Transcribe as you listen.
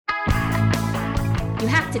You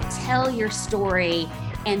have to tell your story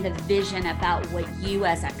and the vision about what you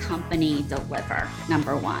as a company deliver,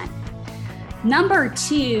 number one. Number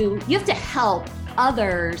two, you have to help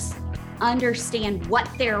others understand what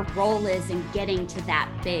their role is in getting to that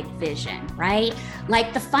big vision, right?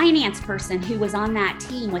 Like the finance person who was on that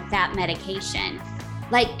team with that medication.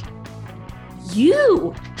 Like,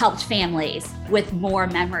 you helped families with more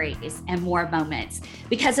memories and more moments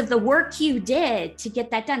because of the work you did to get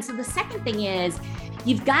that done. So the second thing is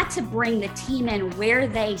you've got to bring the team in where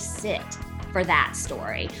they sit for that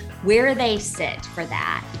story, where they sit for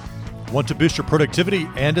that. Want to boost your productivity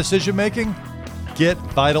and decision-making? Get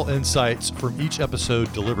vital insights from each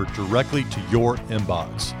episode delivered directly to your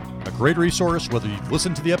inbox. A great resource, whether you've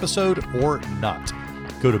listened to the episode or not.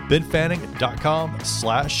 Go to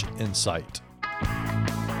benfanning.com/insight.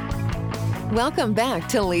 Welcome back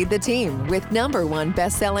to Lead the Team with #1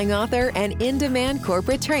 best-selling author and in-demand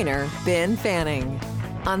corporate trainer, Ben Fanning.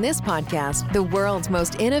 On this podcast, the world's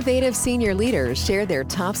most innovative senior leaders share their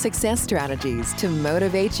top success strategies to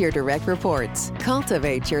motivate your direct reports,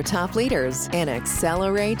 cultivate your top leaders, and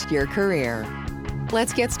accelerate your career.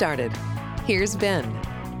 Let's get started. Here's Ben.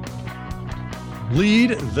 Lead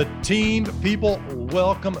the team, people.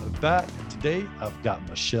 Welcome back. Today, I've got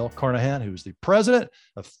Michelle Carnahan, who is the president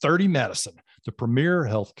of 30 Madison, the premier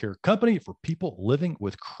healthcare company for people living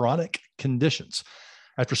with chronic conditions.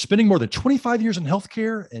 After spending more than 25 years in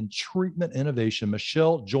healthcare and treatment innovation,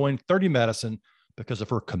 Michelle joined 30 Madison because of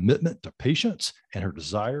her commitment to patients and her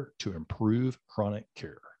desire to improve chronic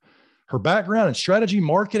care. Her background in strategy,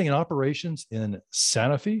 marketing, and operations in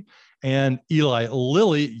Sanofi and Eli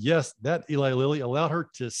Lilly, yes, that Eli Lilly allowed her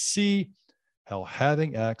to see how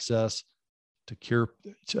having access to care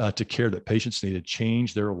that patients needed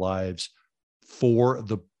change their lives for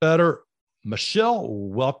the better. Michelle,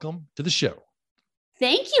 welcome to the show.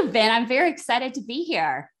 Thank you, Ben. I'm very excited to be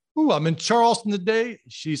here. Ooh, I'm in Charleston today.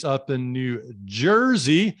 She's up in New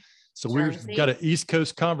Jersey. So we've got an East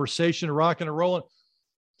Coast conversation rocking and rolling.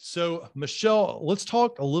 So Michelle, let's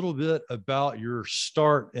talk a little bit about your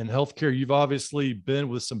start in healthcare. You've obviously been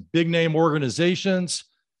with some big name organizations.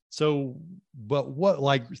 So, but what,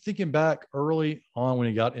 like thinking back early on when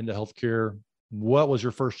you got into healthcare, what was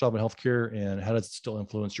your first job in healthcare and how does it still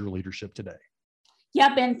influence your leadership today?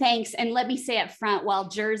 Yeah, Ben, thanks. And let me say up front, while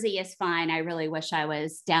Jersey is fine, I really wish I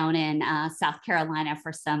was down in South Carolina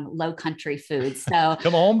for some low country food. So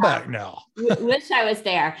come on back now. Wish I was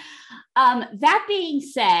there. That being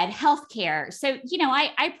said, healthcare. So, you know,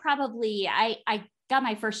 I got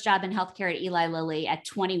my first job in healthcare at Eli Lilly at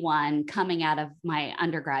 21, coming out of my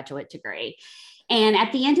undergraduate degree. And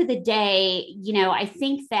at the end of the day, you know, I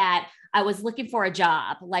think that I was looking for a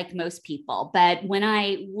job like most people. But when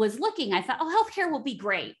I was looking, I thought, oh, healthcare will be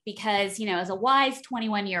great because, you know, as a wise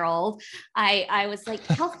 21-year-old, I was like,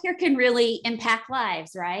 healthcare can really impact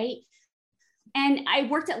lives, right? And I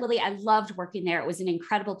worked at Lilly. I loved working there. It was an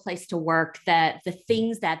incredible place to work. The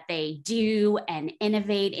things that they do and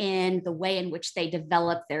innovate in, the way in which they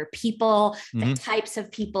develop their people, the types of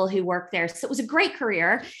people who work there. So it was a great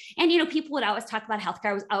career. And, you know, people would always talk about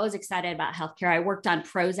healthcare. I was always excited about healthcare. I worked on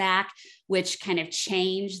Prozac, which kind of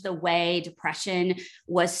changed the way depression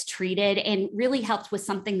was treated and really helped with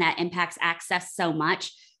something that impacts access so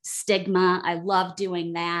much. Stigma. I love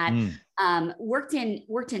doing that. Worked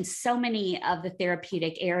in so many of the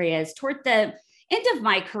therapeutic areas. Toward the end of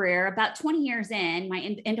my career, about 20 years in,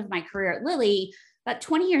 end of my career at Lilly, about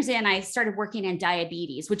 20 years in, I started working in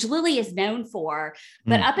diabetes, which Lilly is known for.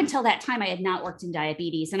 But up until that time, I had not worked in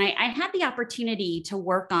diabetes. And I had the opportunity to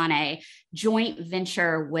work on a joint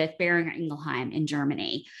venture with Boehringer Ingelheim in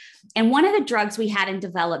Germany. And one of the drugs we had in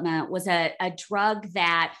development was a drug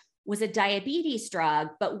that was a diabetes drug,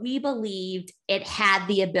 but we believed it had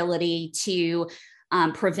the ability to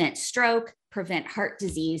prevent stroke, prevent heart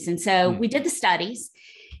disease. And so we did the studies,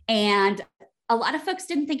 and a lot of folks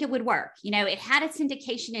didn't think it would work. You know, it had its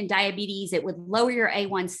indication in diabetes. It would lower your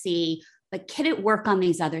A1C, but could it work on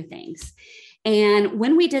these other things? And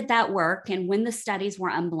when we did that work and when the studies were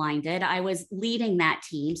unblinded, I was leading that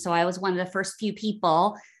team. So I was one of the first few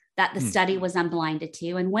people that the study was unblinded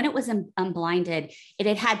to. And when it was unblinded, it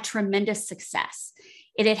had had tremendous success.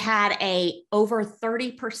 It had had a over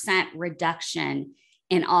 30% reduction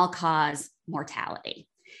in all-cause mortality.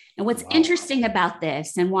 And what's interesting about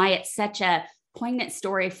this and why it's such a poignant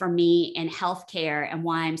story for me in healthcare and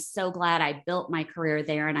why I'm so glad I built my career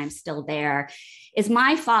there and I'm still there is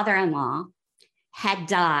my father-in-law had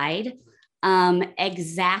died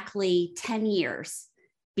exactly 10 years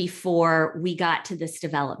before we got to this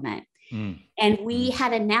development. And we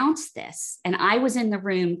had announced this, and I was in the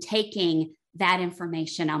room taking that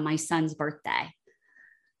information on my son's birthday.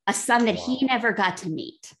 a son that he never got to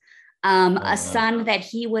meet, a son that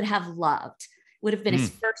he would have loved, would have been his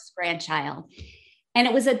first grandchild. And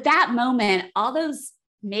it was at that moment, all those,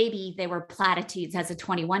 maybe they were platitudes as a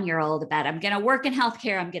 21-year-old about, I'm going to work in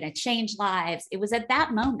healthcare, I'm going to change lives. It was at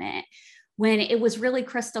that moment when it was really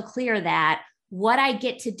crystal clear that what I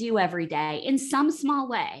get to do every day in some small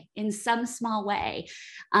way,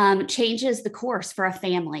 changes the course for a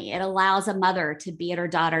family. It allows a mother to be at her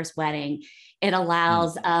daughter's wedding. It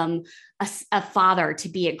allows a father to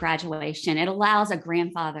be at graduation. It allows a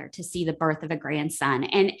grandfather to see the birth of a grandson.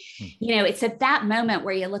 And, it's at that moment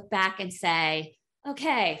where you look back and say,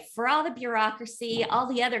 okay, for all the bureaucracy, all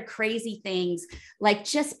the other crazy things, like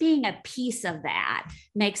just being a piece of that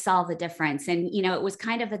makes all the difference. And, it was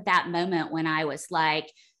kind of at that moment when I was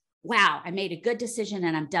like, wow, I made a good decision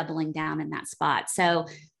and I'm doubling down in that spot. So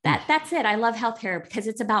that's it. I love healthcare because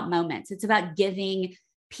it's about moments. It's about giving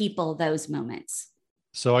people those moments.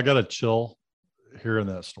 So I got to chill hearing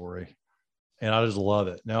that story and I just love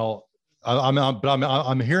it. Now,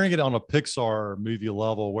 I'm hearing it on a Pixar movie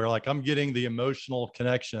level where like I'm getting the emotional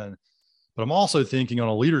connection, but I'm also thinking on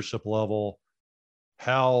a leadership level,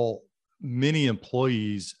 how many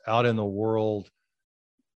employees out in the world,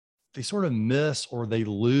 they sort of miss or they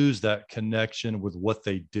lose that connection with what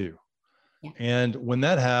they do. Yeah. And when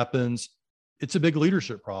that happens, it's a big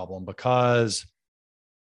leadership problem because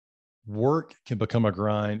work can become a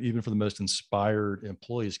grind, even for the most inspired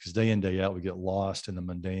employees, because day in, day out, we get lost in the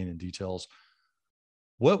mundane and details.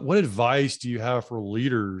 What advice do you have for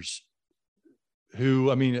leaders who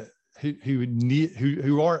aren't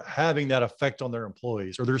having that effect on their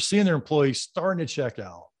employees, or they're seeing their employees starting to check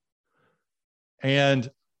out, and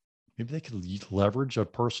maybe they could leverage a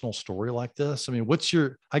personal story like this? I mean,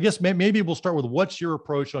 maybe we'll start with what's your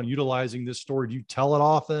approach on utilizing this story? Do you tell it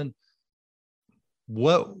often?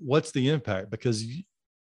 What's the impact? Because,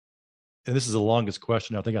 and this is the longest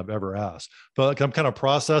question I think I've ever asked, but I'm kind of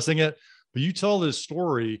processing it, but you tell this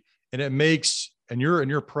story and it makes, and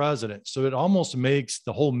you're president. So it almost makes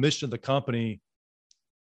the whole mission of the company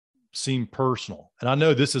seem personal. And I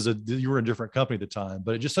know you were in a different company at the time,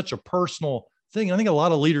 but it's just such a personal thing. I think a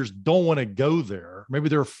lot of leaders don't want to go there. Maybe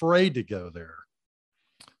they're afraid to go there.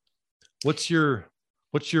 What's your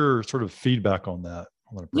sort of feedback on that?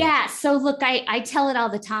 Yeah. So look, I tell it all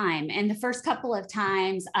the time. And the first couple of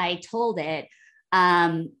times I told it,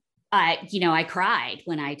 I cried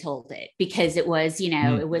when I told it because it was,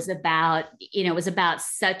 it was about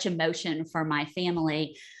such emotion for my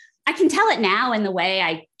family. I can tell it now in the way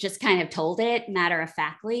I just kind of told it, matter of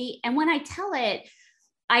factly. And when I tell it,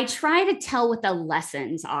 I try to tell what the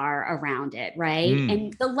lessons are around it. Right.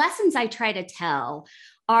 And the lessons I try to tell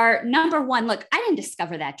are, number one, look, I didn't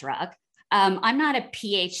discover that drug. I'm not a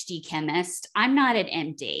PhD chemist. I'm not an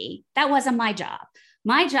MD. That wasn't my job.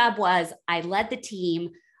 My job was I led the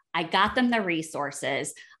team. I got them the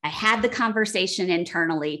resources. I had the conversation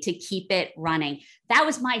internally to keep it running. That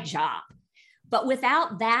was my job. But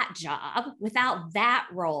without that job, without that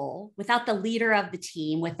role, without the leader of the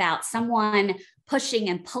team, without someone pushing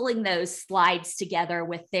and pulling those slides together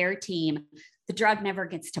with their team, the drug never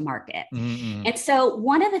gets to market. Mm-hmm. And so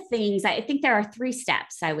one of the things, I think there are 3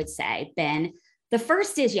 steps, I would say, Ben. The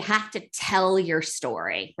first is you have to tell your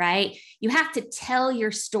story, right? You have to tell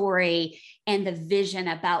your story and the vision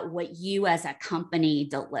about what you as a company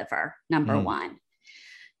deliver, number one.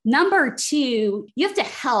 Number 2, you have to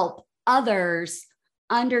help others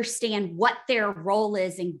understand what their role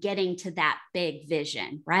is in getting to that big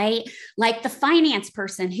vision, right? Like the finance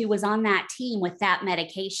person who was on that team with that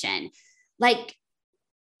medication. Like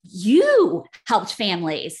you helped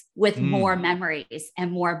families with more memories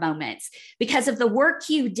and more moments because of the work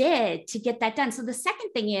you did to get that done. So the second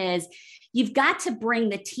thing is you've got to bring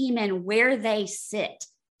the team in where they sit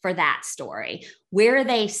for that story, where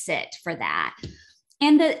they sit for that.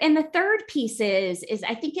 And the third piece is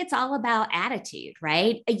I think it's all about attitude,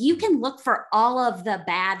 right? You can look for all of the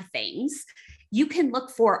bad things. You can look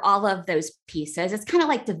for all of those pieces. It's kind of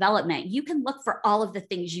like development. You can look for all of the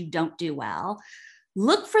things you don't do well.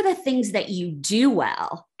 Look for the things that you do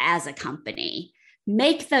well as a company.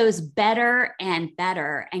 Make those better and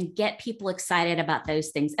get people excited about those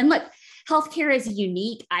things. And look, healthcare is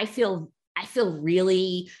unique. I feel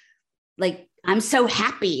really like I'm so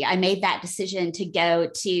happy I made that decision to go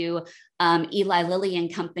to Eli Lilly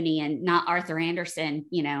and Company and not Arthur Andersen.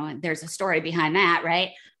 There's a story behind that,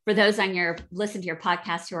 right? For those listen to your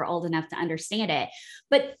podcast who are old enough to understand it,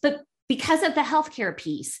 but because of the healthcare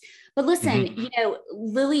piece. But listen,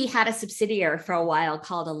 Lilly had a subsidiary for a while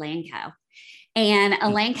called Elanco, and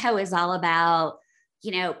Elanco is all about,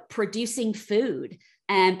 producing food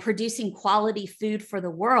and producing quality food for the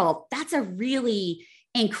world, that's a really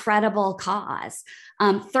incredible cause.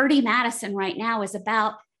 30 Madison right now is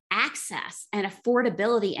about access and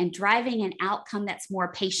affordability and driving an outcome that's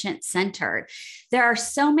more patient-centered. There are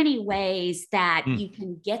so many ways that you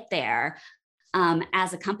can get there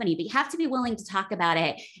as a company, but you have to be willing to talk about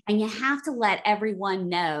it, and you have to let everyone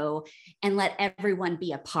know and let everyone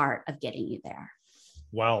be a part of getting you there.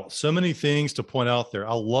 Wow. So many things to point out there.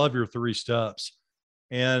 I love your 3 steps.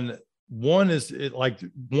 And one is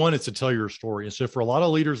to tell your story. And so for a lot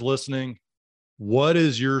of leaders listening, what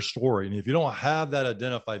is your story? And if you don't have that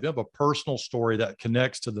identified, if you have a personal story that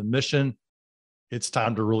connects to the mission, it's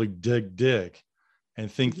time to really dig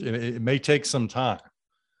and think. It may take some time.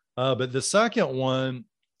 But the second one,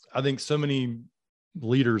 I think so many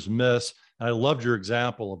leaders miss, and I loved your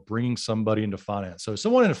example of bringing somebody into finance. So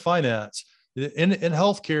someone in finance, in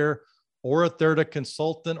healthcare, or if they're a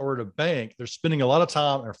consultant or at a bank, they're spending a lot of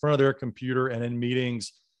time in front of their computer and in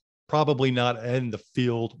meetings, probably not in the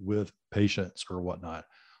field with patients or whatnot.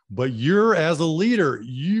 But you're, as a leader,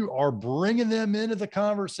 you are bringing them into the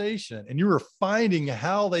conversation, and you are finding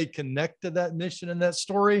how they connect to that mission and that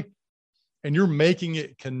story, and you're making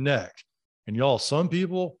it connect. And y'all, some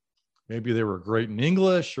people, maybe they were great in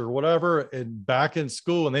English or whatever, and back in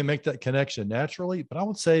school, and they make that connection naturally. But I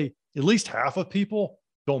would say at least half of people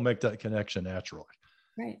don't make that connection naturally.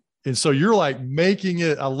 Right. And so you're like making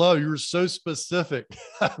it, I love, you're so specific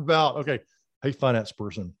about, okay, hey, finance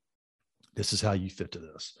person, this is how you fit to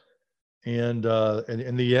this. And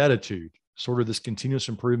the attitude, sort of this continuous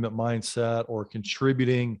improvement mindset or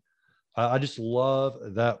contributing. I just love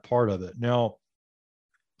that part of it. Now,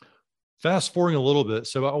 fast forwarding a little bit.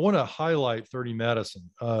 So I want to highlight 30 Madison.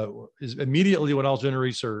 Is immediately when I was doing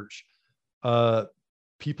research,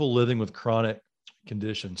 people living with chronic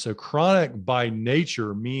conditions. So chronic by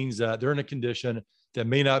nature means that they're in a condition that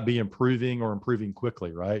may not be improving or improving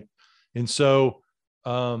quickly, right? And so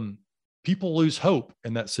people lose hope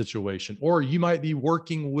in that situation. Or you might be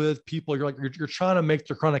working with people, you're trying to make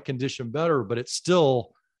their chronic condition better, but it's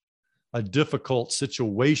still a difficult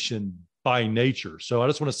situation by nature. So I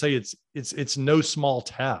just want to say it's no small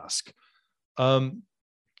task. When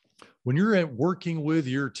you're working with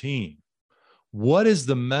your team, what is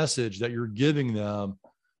the message that you're giving them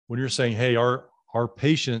when you're saying, hey, our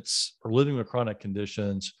patients are living with chronic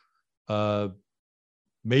conditions?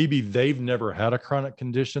 Maybe they've never had a chronic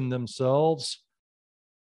condition themselves.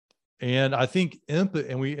 And I think empathy,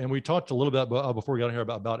 and we talked a little bit before we got here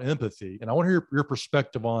about empathy. And I want to hear your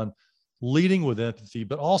perspective on leading with empathy,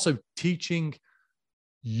 but also teaching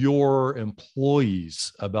your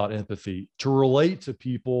employees about empathy to relate to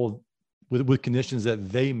people with conditions that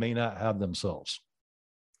they may not have themselves.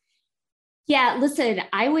 Yeah, listen,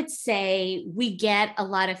 I would say we get a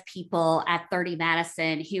lot of people at 30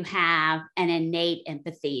 Madison who have an innate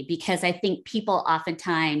empathy, because I think people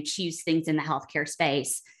oftentimes choose things in the healthcare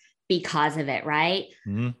space because of it, right?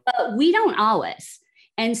 Mm-hmm. But we don't always.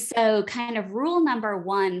 And so kind of rule number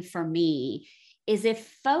 1 for me is if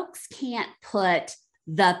folks can't put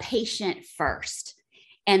the patient first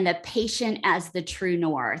and the patient as the true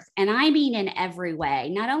north, and I mean in every way,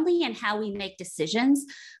 not only in how we make decisions,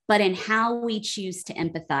 but in how we choose to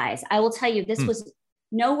empathize. I will tell you, this was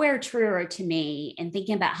nowhere truer to me in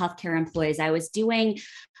thinking about healthcare employees. I was doing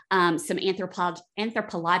some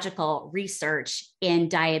anthropological research in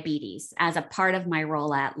diabetes as a part of my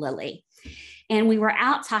role at Lilly. And we were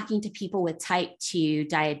out talking to people with type 2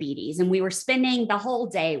 diabetes, and we were spending the whole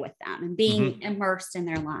day with them and being immersed in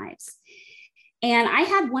their lives. And I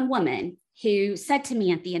had one woman who said to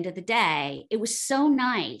me at the end of the day, it was so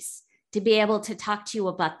nice to be able to talk to you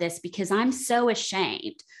about this, because I'm so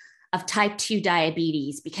ashamed of type 2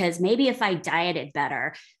 diabetes, because maybe if I dieted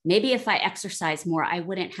better, maybe if I exercised more, I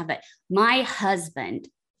wouldn't have it. My husband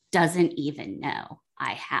doesn't even know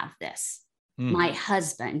I have this. My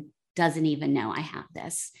husband doesn't even know I have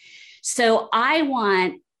this. So I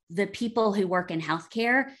want the people who work in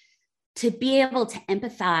healthcare to be able to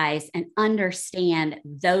empathize and understand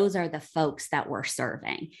those are the folks that we're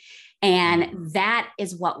serving. And that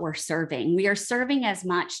is what we're serving. We are serving as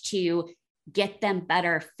much to get them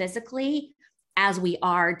better physically as we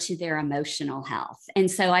are to their emotional health. And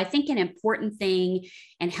so I think an important thing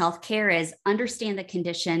in healthcare is understand the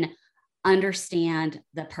condition, understand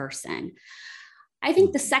the person. I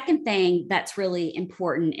think the second thing that's really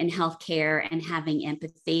important in healthcare and having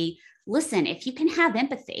empathy, listen, if you can have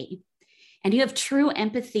empathy and you have true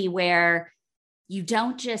empathy where you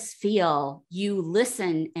don't just feel, you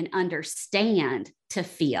listen and understand to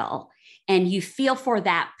feel, and you feel for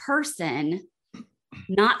that person,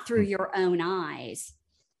 not through your own eyes,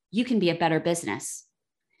 you can be a better business.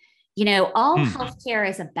 All healthcare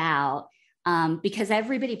is about, because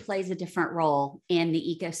everybody plays a different role in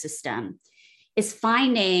the ecosystem, is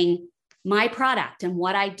finding my product and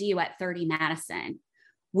what I do at 30 Madison.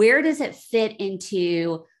 Where does it fit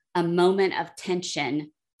into a moment of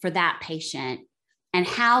tension for that patient? And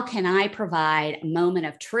how can I provide a moment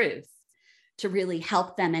of truth to really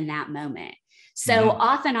help them in that moment? So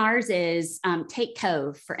often ours is, take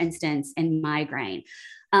Cove, for instance, in migraine.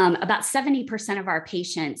 About 70% of our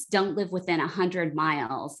patients don't live within 100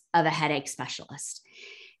 miles of a headache specialist.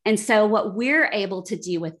 And so what we're able to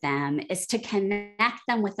do with them is to connect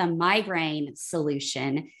them with a migraine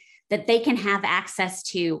solution that they can have access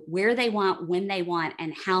to where they want, when they want,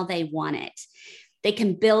 and how they want it. They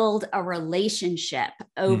can build a relationship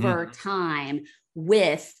over time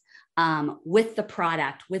with the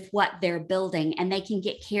product, with what they're building, and they can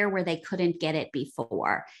get care where they couldn't get it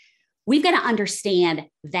before. We've got to understand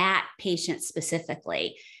that patient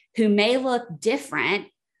specifically, who may look different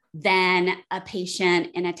than a patient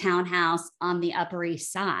in a townhouse on the Upper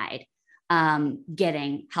East Side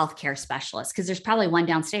getting healthcare specialists, because there's probably one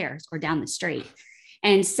downstairs or down the street.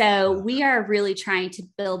 And so we are really trying to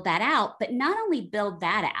build that out, but not only build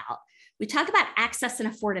that out, we talk about access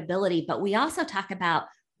and affordability, but we also talk about,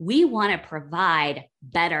 we want to provide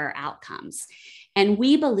better outcomes. And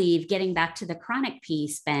we believe, getting back to the chronic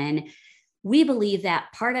piece, Ben, we believe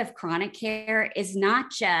that part of chronic care is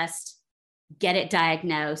not just get it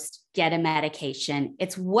diagnosed, get a medication.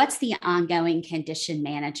 It's what's the ongoing condition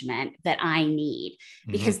management that I need,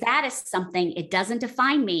 because that is something, it doesn't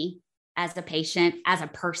define me as a patient, as a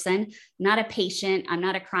person, not a patient. I'm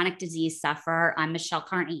not a chronic disease sufferer. I'm Michelle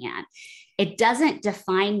Carnahan. It doesn't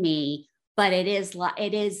define me, but it is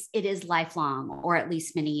lifelong, or at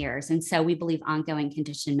least many years. And so we believe ongoing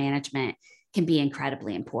condition management can be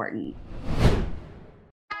incredibly important.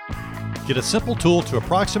 Get a simple tool to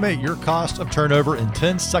approximate your cost of turnover in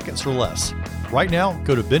 10 seconds or less. Right now,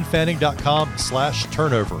 go to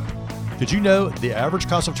benfanning.com/turnover. Did you know the average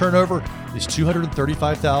cost of turnover is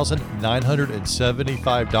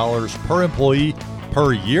 $235,975 per employee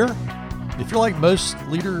per year? If you're like most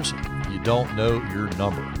leaders, you don't know your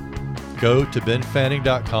number. Go to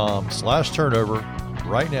benfanning.com/turnover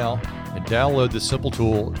right now and download this simple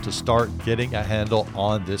tool to start getting a handle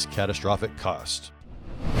on this catastrophic cost.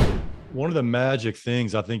 One of the magic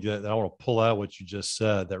things I think that I want to pull out what you just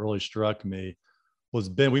said that really struck me was,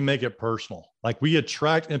 Ben, we make it personal. Like, we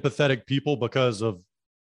attract empathetic people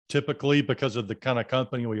typically because of the kind of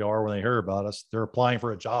company we are. When they hear about us, they're applying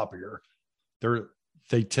for a job here.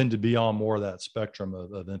 They tend to be on more of that spectrum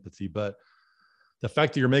of empathy. But the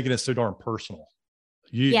fact that you're making it so darn personal,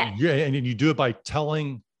 and you do it by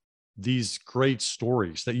telling these great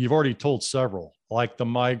stories that you've already told several, like the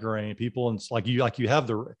migraine people. And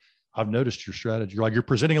I've noticed your strategy. You're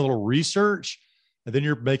presenting a little research, and then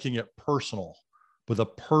you're making it personal with a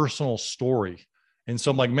personal story. And so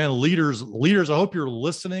I'm like, man, leaders, I hope you're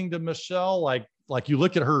listening to Michelle. Like you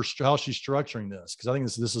look at her, how she's structuring this, because I think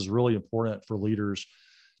this is really important for leaders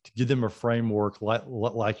to give them a framework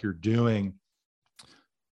like you're doing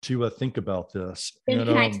to think about this.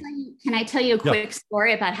 Can I tell you a quick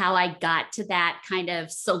story about how I got to that kind of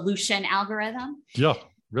solution algorithm? Yeah.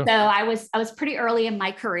 So I was pretty early in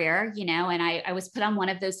my career, and I was put on one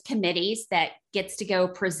of those committees that gets to go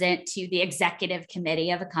present to the executive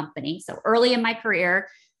committee of a company. So early in my career,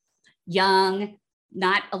 young,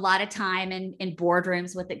 not a lot of time in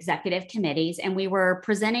boardrooms with executive committees. And we were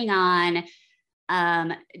presenting on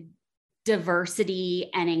diversity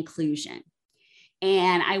and inclusion.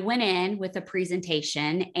 And I went in with a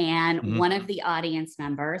presentation, and one of the audience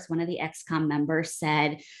members, one of the XCOM members,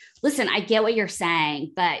 said, listen, I get what you're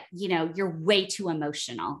saying, but you're way too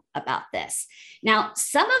emotional about this. Now,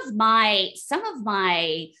 some of why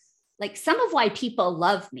people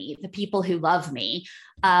love me, the people who love me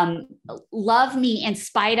in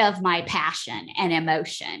spite of my passion and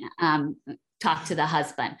emotion. Talk to the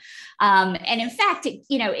husband. And in fact, it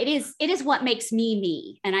is what makes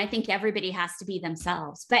me. And I think everybody has to be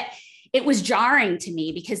themselves, but it was jarring to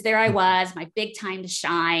me because there I was, my big time to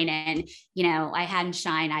shine. And, I hadn't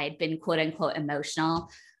shined. I had been quote unquote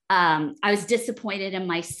emotional. I was disappointed in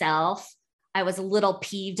myself. I was a little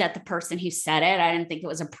peeved at the person who said it. I didn't think it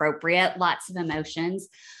was appropriate, lots of emotions.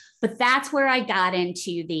 But that's where I got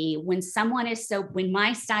into when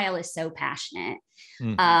my style is so passionate,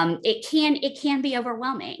 it can be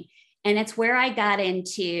overwhelming. And it's where I got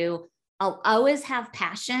into, I'll always have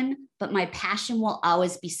passion, but my passion will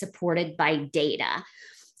always be supported by data.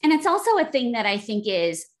 And it's also a thing that I think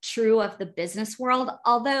is true of the business world,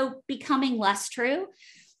 although becoming less true.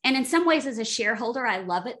 And in some ways, as a shareholder, I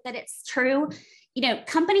love it that it's true.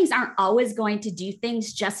 companies aren't always going to do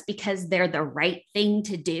things just because they're the right thing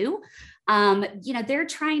to do. They're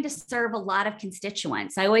trying to serve a lot of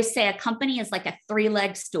constituents. I always say a company is like a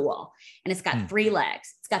 3-leg stool, and it's got 3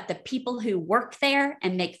 legs. It's got the people who work there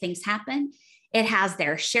and make things happen. It has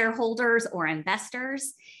their shareholders or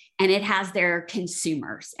investors, and it has their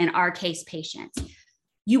consumers, in our case, patients.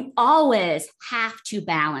 You always have to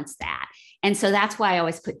balance that. And so that's why I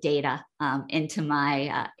always put data into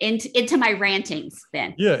my into my rantings,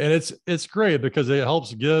 Ben. Yeah, and it's great because it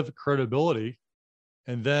helps give credibility.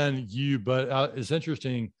 And then it's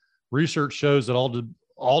interesting. Research shows that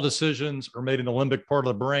all decisions are made in the limbic part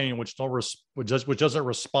of the brain, which doesn't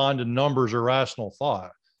respond to numbers or rational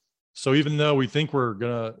thought. So even though we think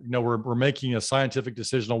we're making a scientific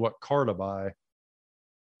decision on what car to buy,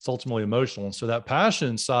 it's ultimately emotional. And so that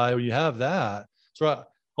passion side, when you have that, so I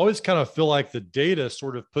always kind of feel like the data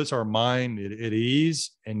sort of puts our mind at ease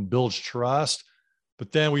and builds trust.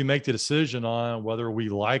 But then we make the decision on whether we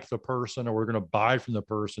like the person or we're going to buy from the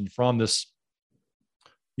person from this,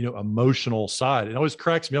 emotional side. It always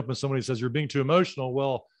cracks me up when somebody says you're being too emotional.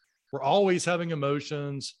 Well, we're always having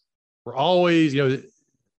emotions. We're always,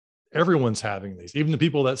 everyone's having these. Even the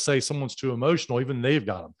people that say someone's too emotional, even they've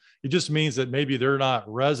got them. It just means that maybe they're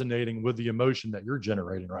not resonating with the emotion that you're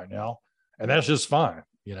generating right now. And that's just fine,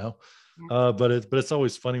 but it's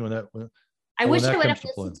always funny when I wish I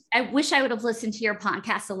would have listened to your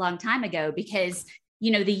podcast a long time ago, because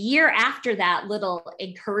the year after that little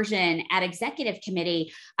incursion at executive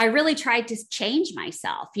committee, I really tried to change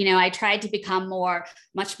myself. I tried to become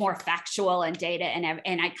much more factual and data,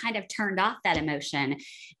 and I kind of turned off that emotion,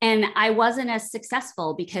 and I wasn't as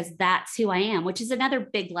successful because that's who I am, which is another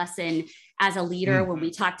big lesson as a leader. When we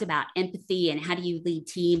talked about empathy and how do you lead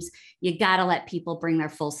teams, you got to let people bring their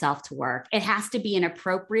full self to work. It has to be an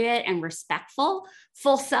appropriate and respectful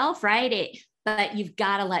full self, right? But you've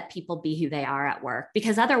got to let people be who they are at work,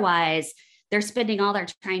 because otherwise they're spending all their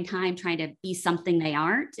time trying to be something they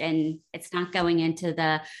aren't, and it's not going into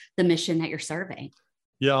the mission that you're serving.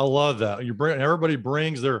 Yeah, I love that. Everybody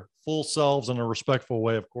brings their full selves in a respectful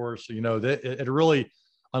way, of course. It really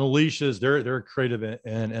unleashes their creative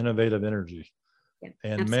and innovative energy. Yeah,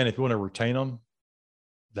 and absolutely. Man, if you want to retain them,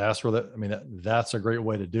 that's a great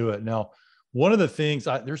way to do it. Now, one of the things,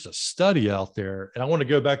 there's a study out there, and I want to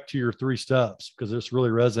go back to your 3 steps because this really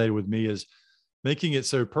resonated with me, is making it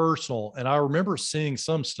so personal. And I remember seeing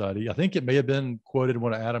some study, I think it may have been quoted in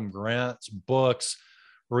one of Adam Grant's books,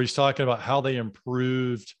 where he's talking about how they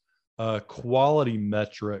improved quality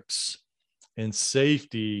metrics and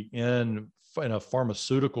safety in a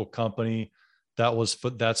pharmaceutical company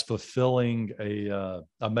that's fulfilling a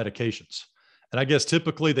medications. And I guess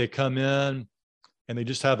typically they come in and they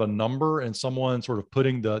just have a number and someone sort of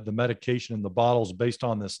putting the medication in the bottles based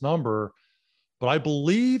on this number. But I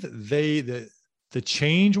believe the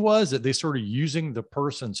change was that they started using the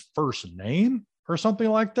person's first name or something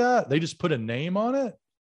like that. They just put a name on it,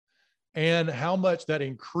 and how much that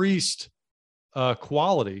increased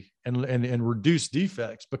quality and reduced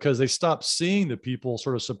defects, because they stopped seeing the people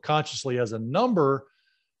sort of subconsciously as a number,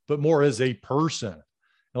 but more as a person.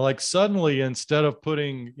 And like suddenly, instead of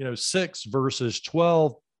putting, 6 versus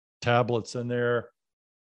 12 tablets in there,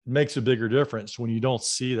 it makes a bigger difference when you don't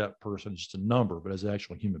see that person as just a number, but as an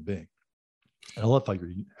actual human being. And I love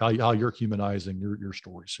how you're humanizing your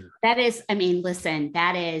stories here. That is, listen,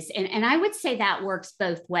 that is, and I would say that works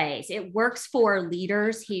both ways. It works for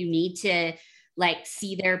leaders who need to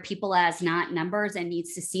see their people as not numbers and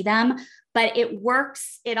needs to see them. But it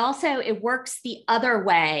works the other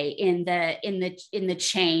way in the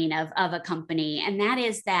chain of a company. And that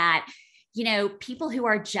is that, people who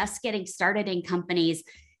are just getting started in companies,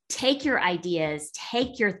 take your ideas,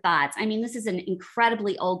 take your thoughts. This is an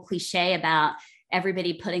incredibly old cliche about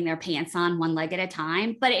everybody putting their pants on one leg at a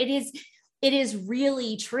time, but it is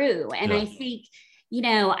really true. And yeah. I think,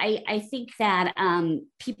 I think that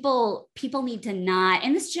people need to not,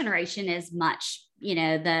 and this generation is much,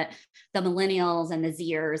 the millennials and the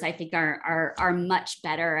Zers, I think are much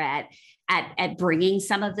better at bringing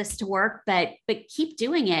some of this to work, but keep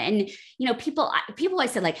doing it. And, people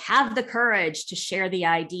always said, have the courage to share the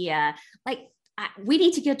idea. We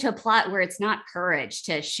need to get to a plot where it's not courage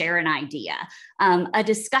to share an idea. A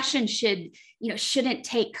discussion shouldn't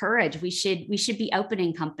take courage. We should be open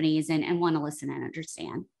in companies and want to listen and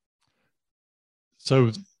understand.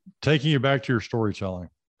 So taking you back to your storytelling,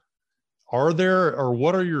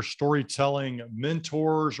 what are your storytelling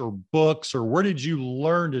mentors or books, or where did you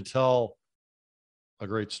learn to tell a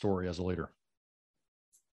great story as a leader?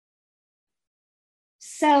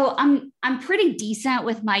 So I'm pretty decent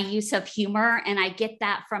with my use of humor, and I get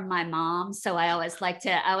that from my mom. So I always like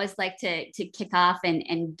to kick off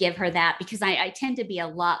and give her that, because I tend to be a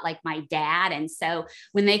lot like my dad. And so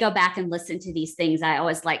when they go back and listen to these things, I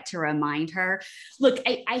always like to remind her. Look,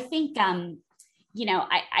 I think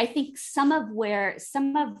I think some of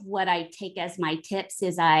what I take as my tips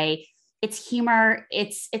is it's humor.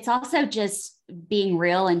 It's also just being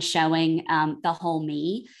real and showing the whole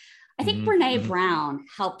me. I think Brene Brown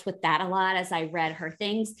helped with that a lot as I read her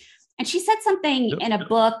things. And she said something in a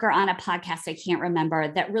book or on a podcast, I can't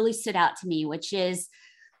remember, that really stood out to me, which is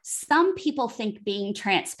some people think being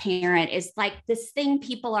transparent is like this thing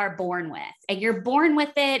people are born with, and you're born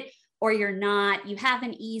with it or you're not. You have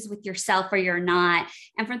an ease with yourself or you're not.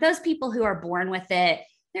 And for those people who are born with it,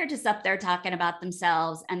 they're just up there talking about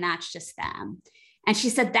themselves, and that's just them. And she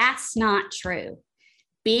said, that's not true.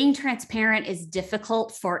 Being transparent is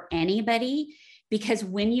difficult for anybody, because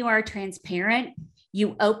when you are transparent,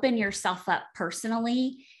 you open yourself up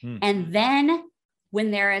personally. And then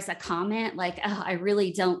when there is a comment like, oh, I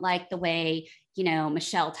really don't like the way,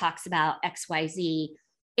 Michelle talks about XYZ,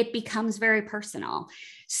 it becomes very personal.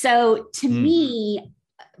 So to me,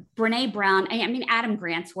 Brene Brown, I mean, Adam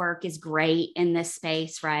Grant's work is great in this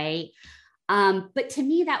space, right? But to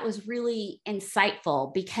me, that was really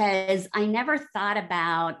insightful, because I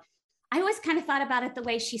always kind of thought about it the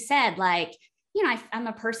way she said, like, I'm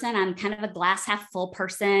a person, I'm kind of a glass half full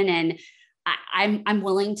person, and I'm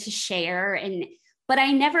willing to share. But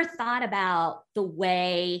I never thought about the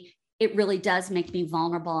way it really does make me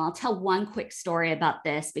vulnerable. I'll tell one quick story about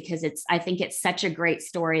this, because I think it's such a great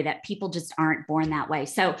story that people just aren't born that way.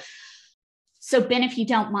 So Ben, if you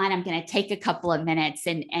don't mind, I'm going to take a couple of minutes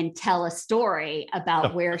and tell a story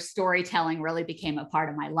about where storytelling really became a part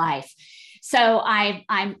of my life. So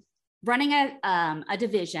I'm running a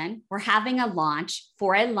division. We're having a launch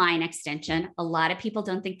for a line extension. A lot of people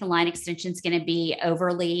don't think the line extension is going to be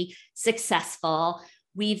overly successful.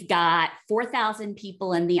 We've got 4,000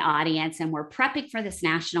 people in the audience, and we're prepping for this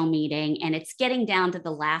national meeting. And it's getting down to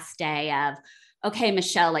the last day of, okay,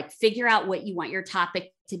 Michelle, like, figure out what you want your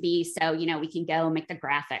topic to be, so we can go make the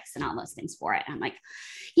graphics and all those things for it. And I'm like,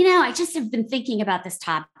 I just have been thinking about this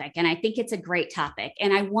topic, and I think it's a great topic,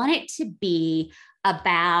 and I want it to be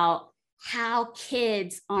about how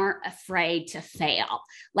kids aren't afraid to fail.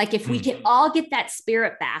 Like, if we could all get that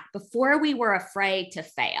spirit back before we were afraid to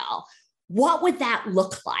fail, what would that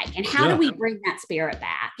look like? And how do we bring that spirit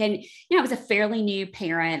back? And, I was a fairly new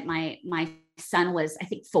parent. My son was, I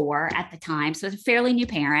think, 4 at the time. So I was a fairly new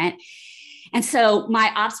parent. And so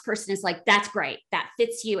my ops person is like, that's great. That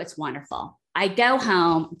fits you. It's wonderful. I go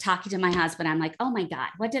home, I'm talking to my husband. I'm like, oh my God,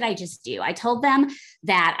 what did I just do? I told them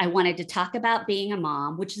that I wanted to talk about being a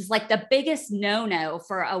mom, which is like the biggest no-no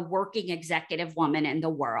for a working executive woman in the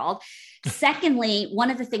world. Secondly,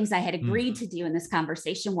 one of the things I had agreed to do in this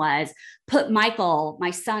conversation was put Michael,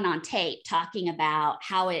 my son, on tape talking about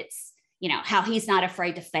how it's, how he's not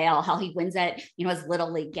afraid to fail, how he wins at, his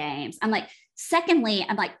little league games. I'm like, secondly,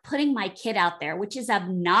 I'm like putting my kid out there, which is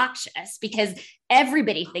obnoxious because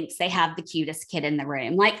everybody thinks they have the cutest kid in the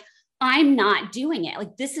room. Like, I'm not doing it.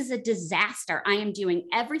 Like, this is a disaster. I am doing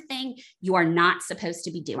everything you are not supposed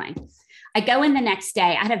to be doing. I go in the next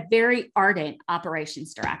day. I had a very ardent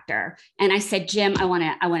operations director. And I said, Jim, I want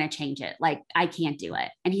to change it. Like, I can't do it.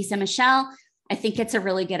 And he said, Michelle, I think it's a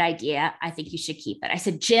really good idea. I think you should keep it. I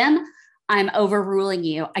said, Jim, I'm overruling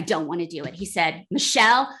you. I don't want to do it. He said,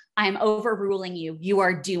 Michelle, I'm overruling you. You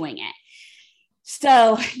are doing it.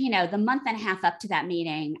 So, the month and a half up to that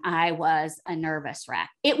meeting, I was a nervous wreck.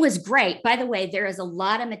 It was great. By the way, there is a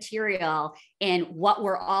lot of material in What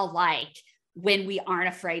We're All Like When We Aren't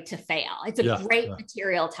Afraid to Fail. It's a great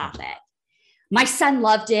material topic. My son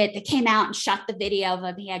loved it. They came out and shot the video of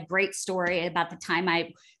him. He had a great story about the time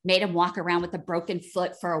I made him walk around with a broken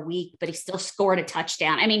foot for a week, but he still scored a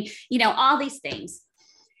touchdown. I mean, all these things.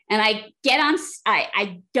 And I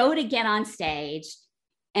go to get on stage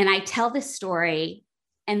and I tell this story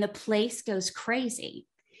and the place goes crazy.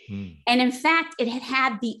 And in fact, it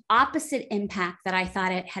had the opposite impact that I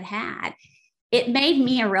thought it had had. It made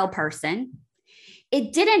me a real person.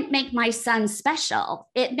 It didn't make my son special.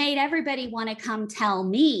 It made everybody want to come tell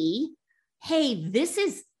me, hey, this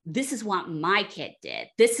is what my kid did.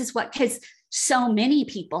 This is what, because so many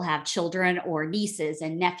people have children or nieces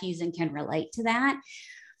and nephews and can relate to that.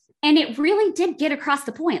 And it really did get across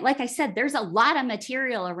the point. Like I said, there's a lot of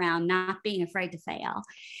material around not being afraid to fail.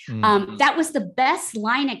 That was the best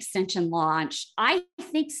line extension launch, I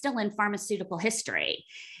think, still in pharmaceutical history.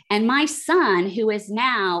 And my son, who is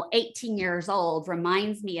now 18 years old,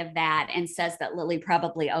 reminds me of that and says that Lilly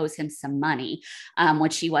probably owes him some money,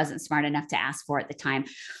 which she wasn't smart enough to ask for at the time.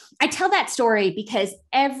 I tell that story because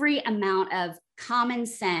every amount of common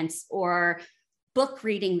sense or book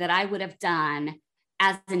reading that I would have done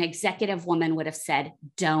as an executive woman would have said,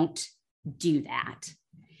 don't do that.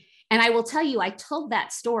 And I will tell you, I told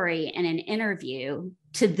that story in an interview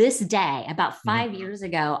to this day. About 5 years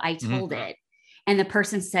ago, I told it. And the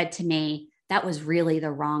person said to me, that was really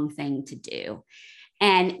the wrong thing to do.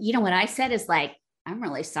 And you know what I said is like, I'm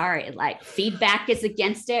really sorry. Like, feedback is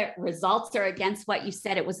against it. Results are against what you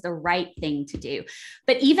said. It was the right thing to do.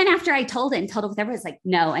 But even after I told it and told it with everyone, was like,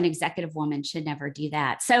 no, an executive woman should never do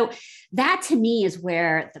that. So that to me is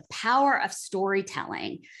where the power of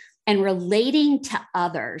storytelling and relating to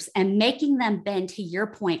others and making them bend, to your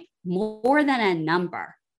point, more than a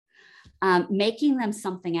number, making them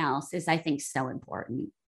something else is, I think, so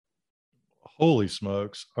important. Holy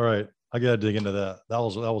smokes. All right. I got to dig into that. That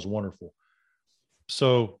was wonderful.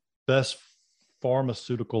 So, best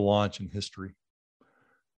pharmaceutical launch in history.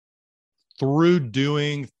 Through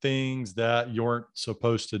doing things that you weren't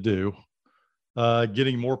supposed to do,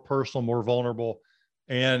 getting more personal, more vulnerable.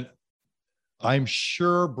 And I'm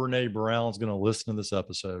sure Brene Brown's going to listen to this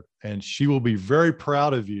episode, and she will be very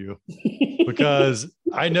proud of you because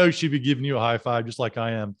I know she'd be giving you a high five just like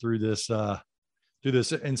I am through this.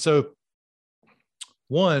 And so,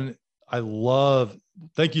 one,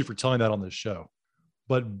 thank you for telling that on this show.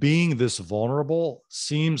 But being this vulnerable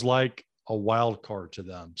seems like a wild card to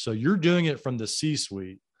them. So you're doing it from the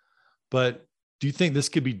C-suite, but do you think this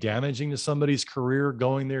could be damaging to somebody's career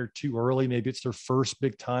going there too early? Maybe it's their first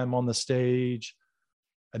big time on the stage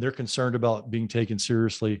and they're concerned about being taken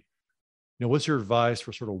seriously. You know, what's your advice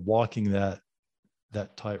for sort of walking that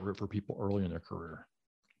tightrope for people early in their career?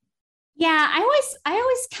 Yeah, I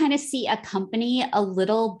always kind of see a company a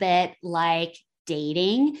little bit like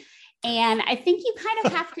dating. And I think you kind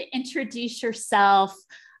of have to introduce yourself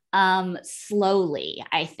slowly,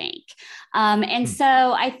 I think. And so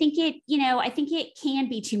I think it can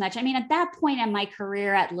be too much. I mean, at that point in my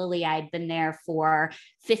career at Lilly, I'd been there for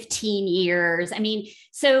 15 years. I mean,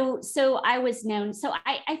 so I was known. So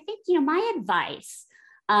I think, my advice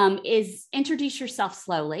is introduce yourself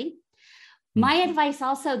slowly. My advice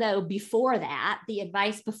also, though, I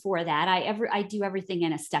do everything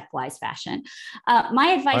in a stepwise fashion.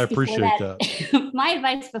 My advice before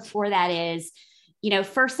that is,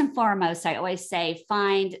 first and foremost, I always say,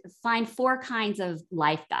 find 4 kinds of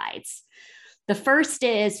life guides. The first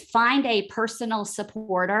is find a personal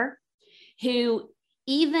supporter who,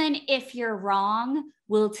 even if you're wrong,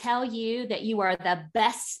 will tell you that you are the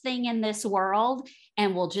best thing in this world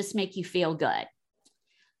and will just make you feel good.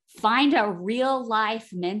 Find a real life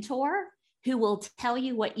mentor who will tell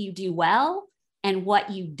you what you do well and what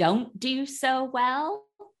you don't do so well.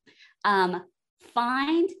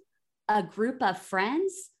 Find a group of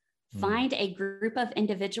friends, find a group of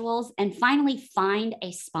individuals, and finally find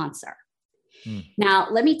a sponsor. Now,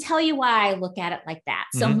 let me tell you why I look at it like that.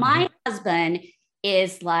 So my husband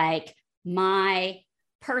is like my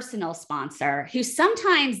personal sponsor who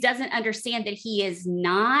sometimes doesn't understand that he is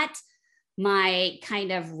not my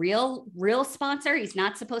kind of real sponsor. He's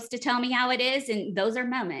not supposed to tell me how it is. And those are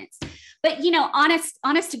moments. But,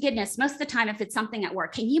 honest to goodness, most of the time, if it's something at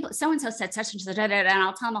work, so-and-so said such and such, and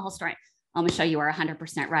I'll tell them the whole story. I'm going to show you are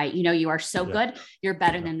 100% right. You are so good. You're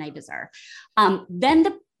better than they deserve. Then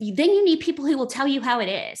you need people who will tell you how it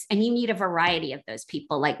is. And you need a variety of those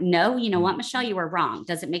people. Like, no, you know what, Michelle, you were wrong.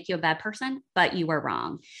 Doesn't make you a bad person, but you were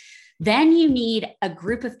wrong. Then you need a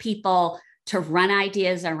group of people to run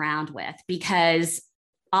ideas around with, because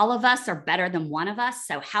all of us are better than one of us.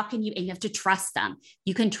 So and you have to trust them.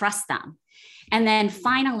 You can trust them. And then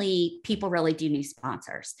finally, people really do need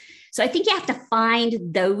sponsors. So I think you have to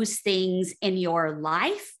find those things in your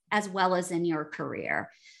life as well as in your career.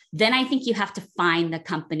 Then I think you have to find the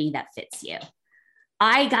company that fits you.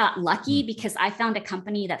 I got lucky because I found a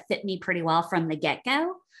company that fit me pretty well from the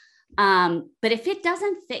get-go. But if it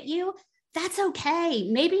doesn't fit you, that's okay.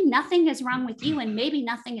 Maybe nothing is wrong with you and maybe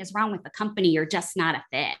nothing is wrong with the company. You're just not a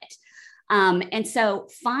fit. And so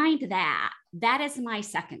find that. That is my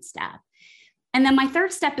second step. And then my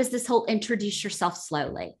third step is this whole introduce yourself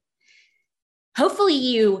slowly. Hopefully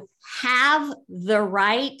you have the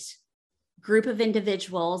right group of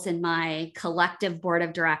individuals in my collective board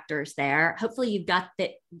of directors there. Hopefully you've got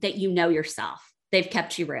that you know yourself. They've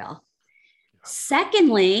kept you real.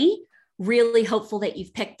 Secondly, really hopeful that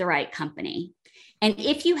you've picked the right company. And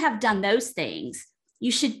if you have done those things,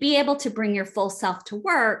 you should be able to bring your full self to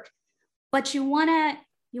work, but you want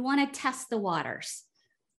to test the waters.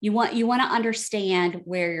 You want to understand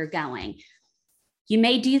where you're going. You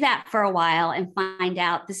may do that for a while and find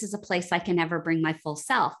out this is a place I can never bring my full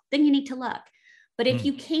self. Then you need to look. But if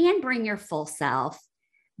you can bring your full self,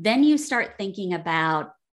 then you start thinking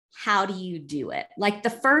about how do you do it? Like the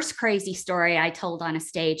first crazy story I told on a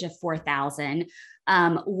stage of 4,000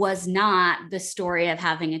 was not the story of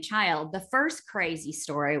having a child. The first crazy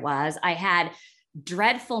story was I had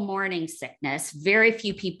dreadful morning sickness. Very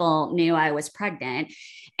few people knew I was pregnant.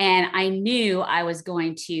 And I knew I was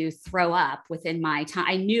going to throw up within my time.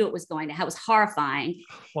 I knew it was horrifying.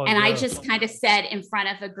 And I just kind of said in front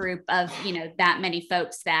of a group of, that many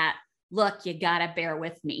folks that, look, you got to bear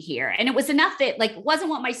with me here. And it was enough that it wasn't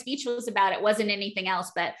what my speech was about. It wasn't anything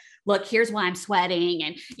else, but look, here's why I'm sweating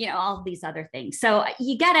and, all of these other things. So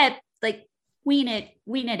you got to wean it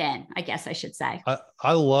in, I guess I should say.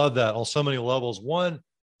 I love that on so many levels. One,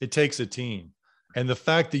 it takes a team. And the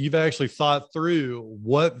fact that you've actually thought through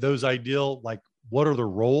what those what are the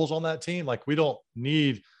roles on that team? We don't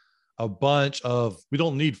need we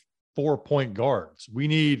don't need 4-point guards. We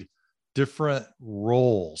need different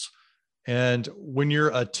roles. And when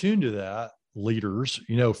you're attuned to that, leaders,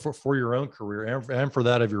 for your own career and for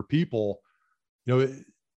that of your people,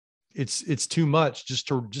 it's too much just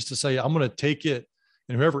to say, I'm going to take it,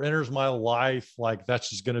 and whoever enters my life, that's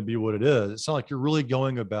just going to be what it is. It's not like you're really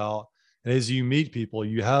going about, and as you meet people,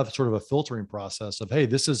 you have sort of a filtering process of, hey,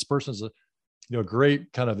 this person's a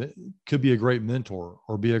great could be a great mentor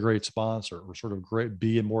or be a great sponsor or sort of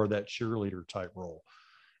be in more of that cheerleader type role.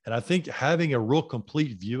 And I think having a real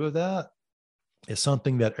complete view of that is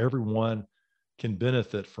something that everyone can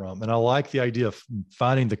benefit from. And I like the idea of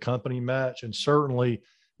finding the company match and certainly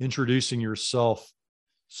introducing yourself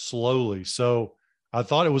slowly. So I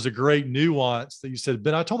thought it was a great nuance that you said,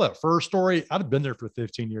 Ben, I told that first story. I'd have been there for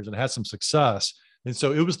 15 years and had some success. And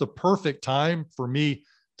so it was the perfect time for me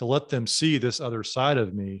to let them see this other side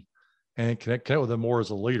of me and connect with them more as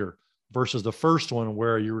a leader versus the first one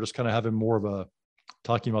where you were just kind of having more of a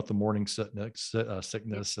talking about the morning sickness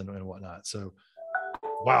and whatnot. So,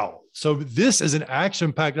 wow. So this is an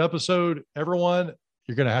action-packed episode. Everyone,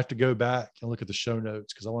 you're going to have to go back and look at the show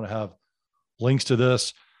notes because I want to have links to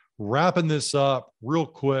this. Wrapping this up real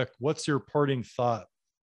quick, what's your parting thought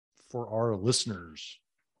for our listeners?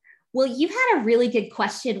 Well, you had a really good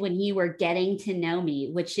question when you were getting to know me,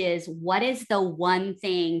 which is what is the one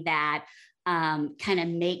thing that kind of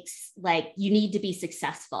makes you need to be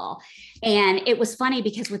successful. And it was funny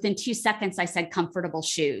because within 2 seconds, I said comfortable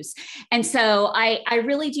shoes. And so I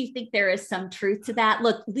really do think there is some truth to that.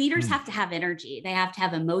 Look, leaders have to have energy. They have to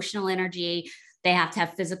have emotional energy. They have to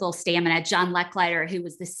have physical stamina. John Lecklider, who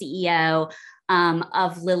was the CEO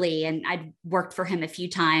of Lilly, and I'd worked for him a few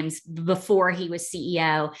times before he was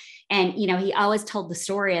CEO. And, he always told the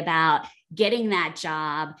story about getting that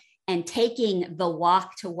job and taking the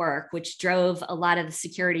walk to work, which drove a lot of the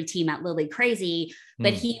security team at Lilly crazy,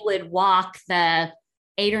 but he would walk the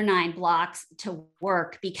 8 or 9 blocks to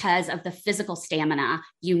work because of the physical stamina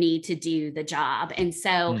you need to do the job. And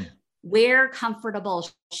so wear comfortable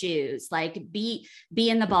shoes, be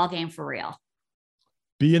in the ball game for real.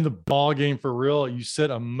 Be in the ball game for real. You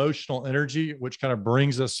said emotional energy, which kind of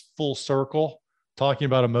brings us full circle talking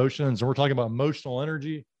about emotions. And we're talking about emotional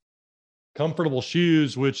energy, comfortable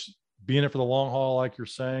shoes, which be in it for the long haul, like you're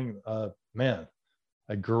saying, man,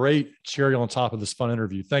 a great cherry on top of this fun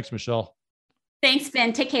interview. Thanks, Michelle. Thanks,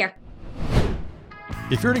 Ben. Take care.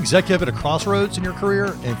 If you're an executive at a crossroads in your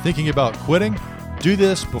career and thinking about quitting, do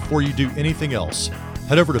this before you do anything else.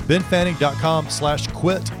 Head over to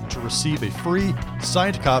benfanning.com/quit to receive a free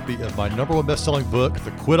signed copy of my #1 best-selling book,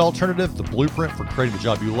 The Quit Alternative, The Blueprint for Creating the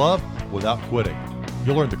Job You Love Without Quitting.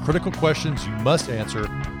 You'll learn the critical questions you must answer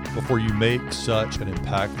before you make such an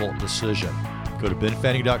impactful decision. Go to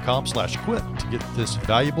benfanning.com/quit to get this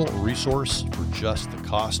valuable resource for just the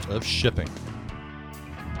cost of shipping.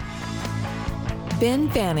 Ben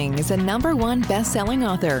Fanning is a #1 best-selling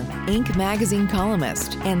author, Inc. magazine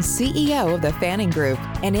columnist, and CEO of the Fanning Group,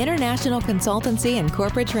 an international consultancy and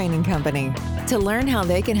corporate training company. To learn how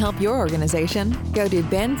they can help your organization, go to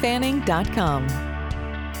benfanning.com.